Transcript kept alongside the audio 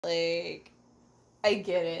Like, I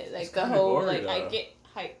get it. Like, It's the kinda whole, gory, like, though. I get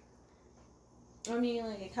hype. I mean,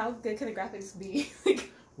 like, how good could the graphics be?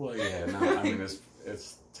 Like, well, yeah, no, I mean,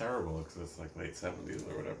 it's terrible because it's like late 70s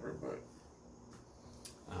or whatever, but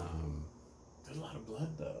there's a lot of blood,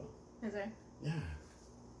 though. is there? Yeah.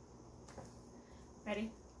 Ready?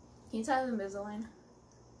 Can you tell the Invisalign?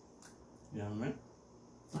 You know what I mean?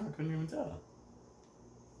 No, I couldn't even tell.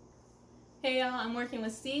 Hey y'all, I'm working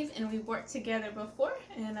with Steve and we've worked together before,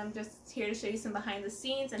 and I'm just here to show you some behind the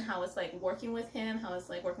scenes and how it's like working with him, how it's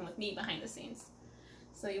like working with me behind the scenes.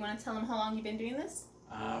 So you want to tell him how long you've been doing this?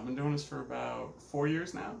 I've been doing this for about 4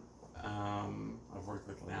 years now. I've worked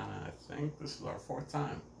with Liana, I think this is our 4th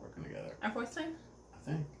time working together. Our 4th time?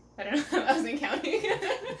 I think. I don't know, I wasn't counting.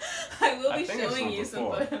 I will be showing you some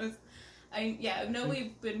before. photos. I know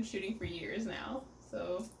we've been shooting for years now,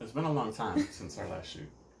 so. It's been a long time since our last shoot.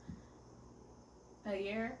 A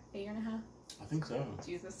year and a half? I think so.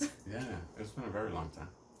 Jesus. Yeah, it's been a very long time.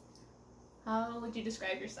 How would you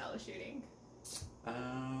describe your style of shooting?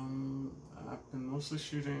 I've been mostly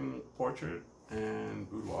shooting portrait and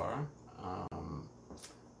boudoir.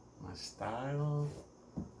 My style,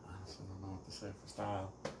 I honestly don't know what to say for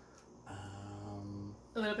style.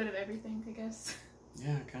 A little bit of everything, I guess.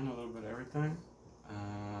 Yeah, kind of a little bit of everything.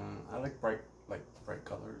 I like bright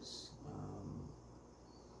colors.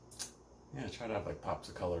 Yeah, I try to have like pops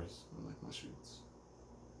of colors in like my shoots.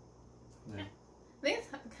 Yeah. I think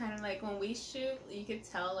it's kind of like when we shoot, you could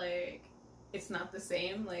tell like it's not the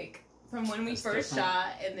same. Like from when we It's first different. shot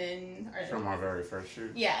and then From our very first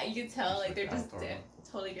shoot. yeah, you could tell Just like they're like just outdoor one.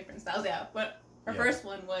 totally different styles. Yeah, but our Yeah. first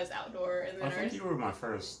one was outdoor, and then I think you were my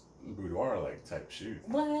first boudoir like type shoot.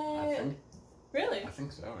 what? I think. Really? I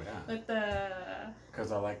think so. Yeah. With the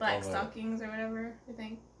Because I like black all the, stockings or whatever. I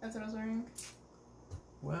think that's what I was wearing.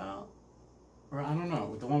 Well, or I don't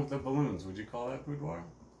know. The one with the balloons. Would you call that boudoir?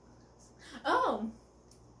 Oh,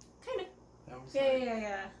 kind of. That was.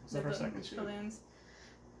 Yeah. Was that our second shoot? Balloons.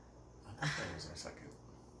 I think that was our second.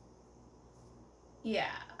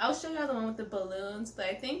 Yeah, I'll show you the one with the balloons, but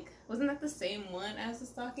I think, wasn't that the same one as the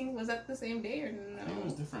stocking? Was that the same day or no? I think it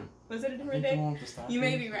was different. Was it a I different think the day? one with the stockings You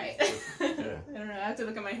may be right. was different. Yeah. I don't know, I have to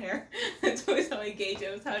look at my hair. That's always how I gauge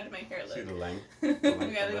it, was how did my hair look. See the length. You The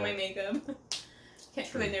length gotta of look at my that. makeup. Can't,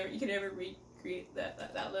 True. you can never recreate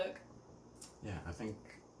that look. Yeah, I think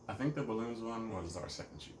the balloons one was our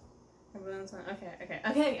second shoot. The balloons one, okay,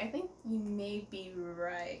 I think you may be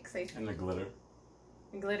right, cause And the glitter.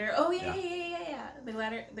 the glitter, oh yeah.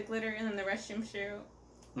 The glitter and then the restroom shoot.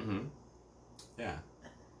 Mm-hmm. Yeah.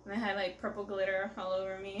 And I had like purple glitter all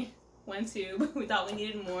over me. One tube. We thought we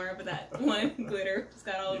needed more, but that one glitter just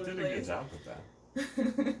got all You over did the a good place. job with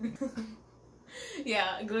that.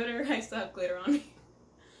 Yeah, glitter. I still have glitter on me.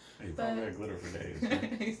 Hey, you probably had glitter for days.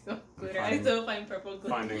 Right? I still have glitter. I Finding- still find purple glitter.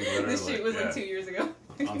 Finding glitter. This shoot was like 2 years ago.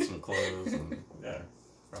 on some clothes and yeah,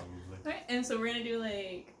 probably. Alright, and so we're gonna do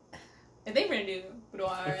like, I think we're gonna do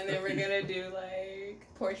boudoir, and then we're gonna do like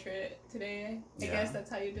portrait today. I Yeah. guess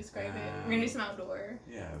that's how you describe it. We're gonna do some outdoor.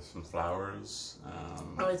 Yeah, some flowers.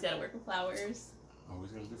 Always gotta work with flowers.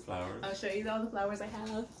 Always gotta do flowers. I'll show you all the flowers I have.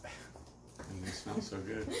 And they smell so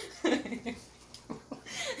good.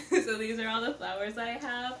 So these are all the flowers I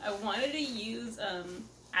have. I wanted to use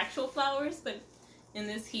actual flowers, but in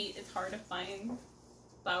this heat it's hard to find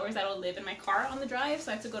flowers that'll live in my car on the drive,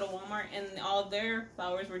 so I had to go to Walmart and all their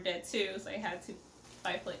flowers were dead too, so I had to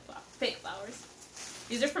buy fake flowers.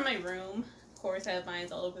 These are from my room. Of course, I have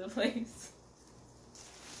vines all over the place.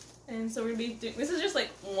 And so we're gonna be doing, this is just like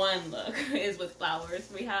one look is with flowers.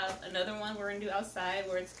 We have another one we're gonna do outside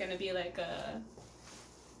where it's gonna be like a,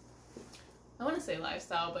 I want to say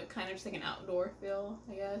lifestyle, but kind of just like an outdoor feel,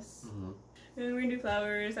 I guess. Mm-hmm. And we're gonna do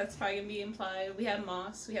flowers. That's probably gonna be implied. We have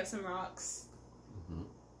moss. We have some rocks. Mm-hmm.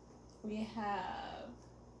 We have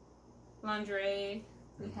lingerie.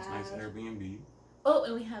 We It's have nice Airbnb. oh,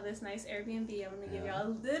 and we have this nice Airbnb. I'm gonna give Yeah. y'all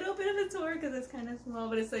a little bit of a tour because it's kind of small,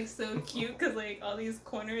 but it's like so cute because like all these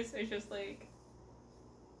corners are just like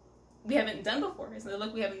we haven't done before. It's a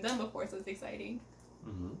look we haven't done before, so it's exciting.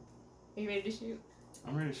 Mm-hmm. Are you ready to shoot?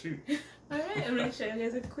 I'm ready to shoot. All right, I'm gonna show you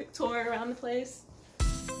guys a quick tour around the place.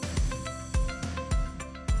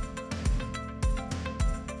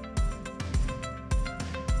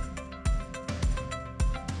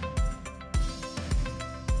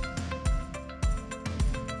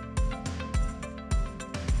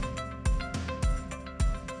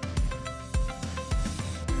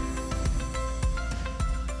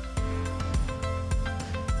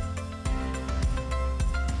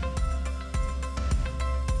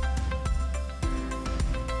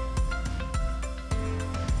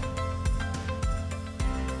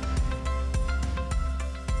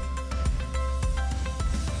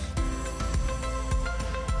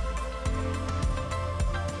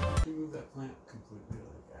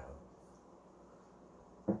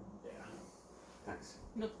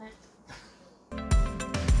 No plant.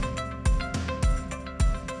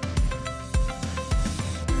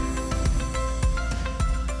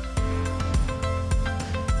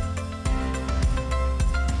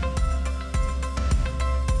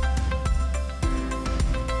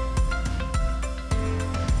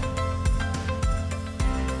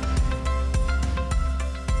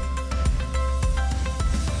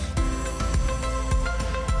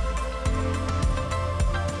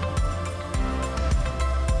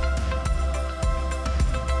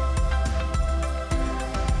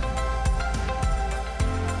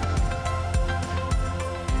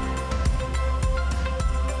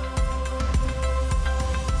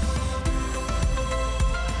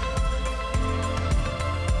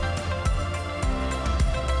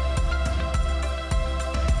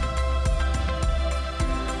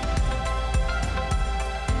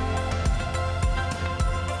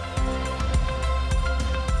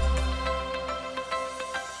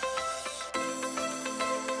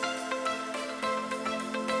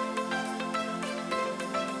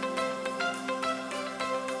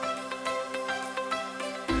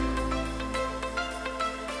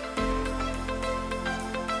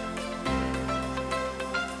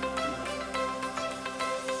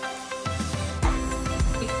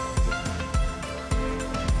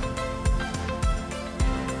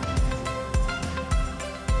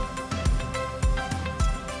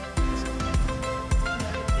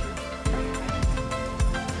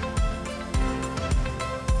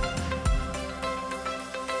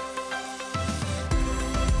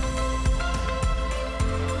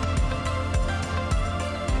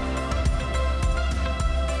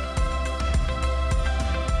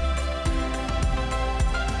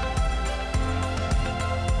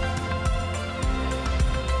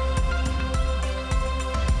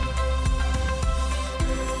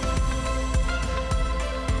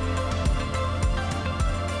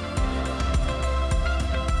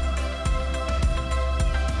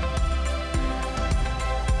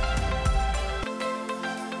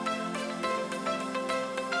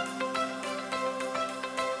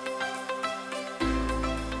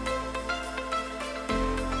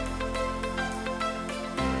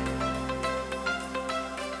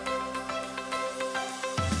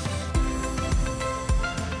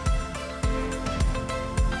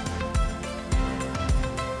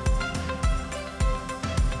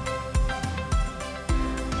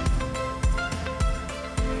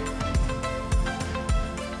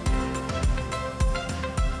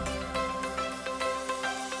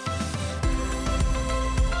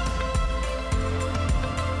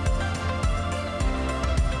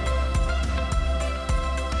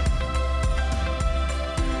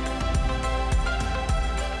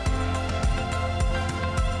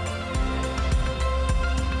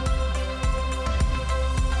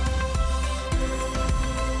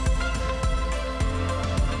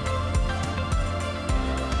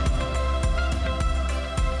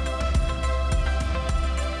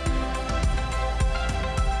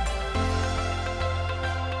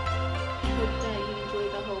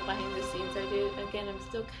 Again, I'm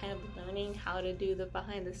still kind of learning how to do the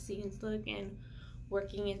behind the scenes look and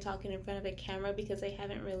working and talking in front of a camera because I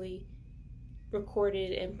haven't really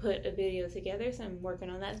recorded and put a video together, so I'm working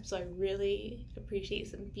on that. So I really appreciate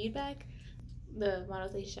some feedback. The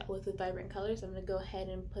models I shot with vibrant colors, I'm going to go ahead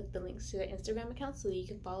and put the links to their Instagram account so that you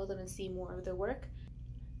can follow them and see more of their work.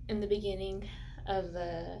 In the beginning of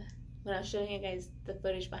when I was showing you guys the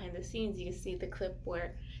footage behind the scenes, you can see the clip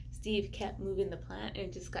where Steve kept moving the plant, and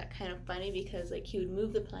it just got kind of funny because like he would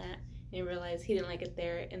move the plant and realize he didn't like it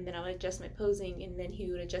there, and then I would adjust my posing, and then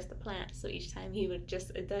he would adjust the plant. So each time he would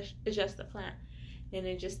just adjust the plant, and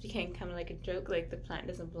it just became kind of like a joke, like the plant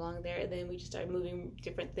doesn't belong there. And then we just started moving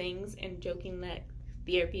different things and joking that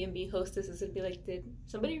the Airbnb hostesses would be like, did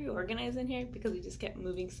somebody reorganize in here? Because we just kept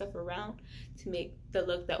moving stuff around to make the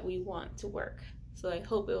look that we want to work. So I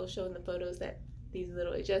hope it will show in the photos that these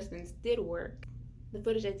little adjustments did work. The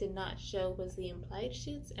footage I did not show was the implied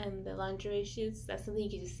shoots and the lingerie shoots. That's something you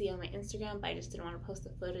can just see on my Instagram, but I just didn't want to post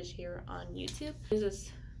the footage here on YouTube.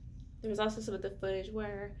 There was also some of the footage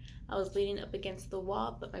where I was leaning up against the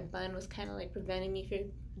wall, but my bun was kind of like preventing me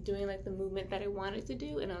from doing like the movement that I wanted to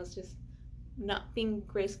do, and I was just not being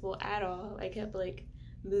graceful at all. I kept like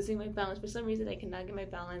losing my balance. For some reason I could not get my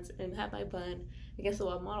balance and have my bun. I guess a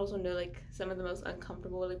lot of models will know like some of the most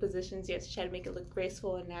uncomfortable like positions. You have to try to make it look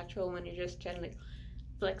graceful and natural when you're just trying to like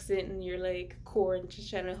flex it in your like core and just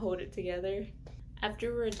trying to hold it together.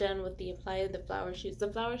 After we're done with the implied, the flower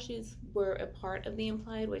shoots were a part of the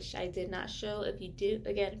implied, which I did not show. If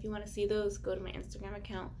you want to see those, go to my Instagram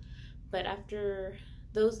account. But after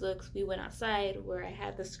those looks, we went outside where I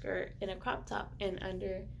had the skirt and a crop top, and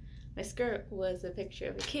under my skirt was a picture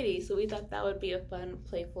of a kitty. So we thought that would be a fun,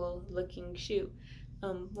 playful looking shoot.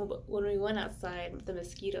 When we went outside, the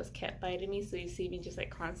mosquitoes kept biting me, so you see me just like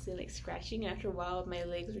constantly like scratching. After a while, my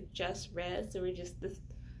legs were just red, so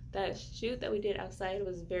that shoot that we did outside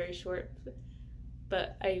was very short,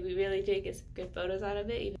 but we really did get some good photos out of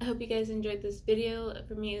it. I hope you guys enjoyed this video.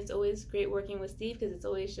 For me, it's always great working with Steve because it's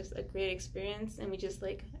always just a great experience, and we just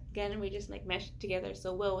mesh together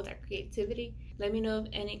so well with our creativity. Let me know of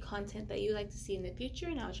any content that you like to see in the future,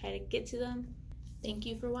 and I'll try to get to them. Thank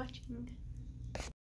you for watching.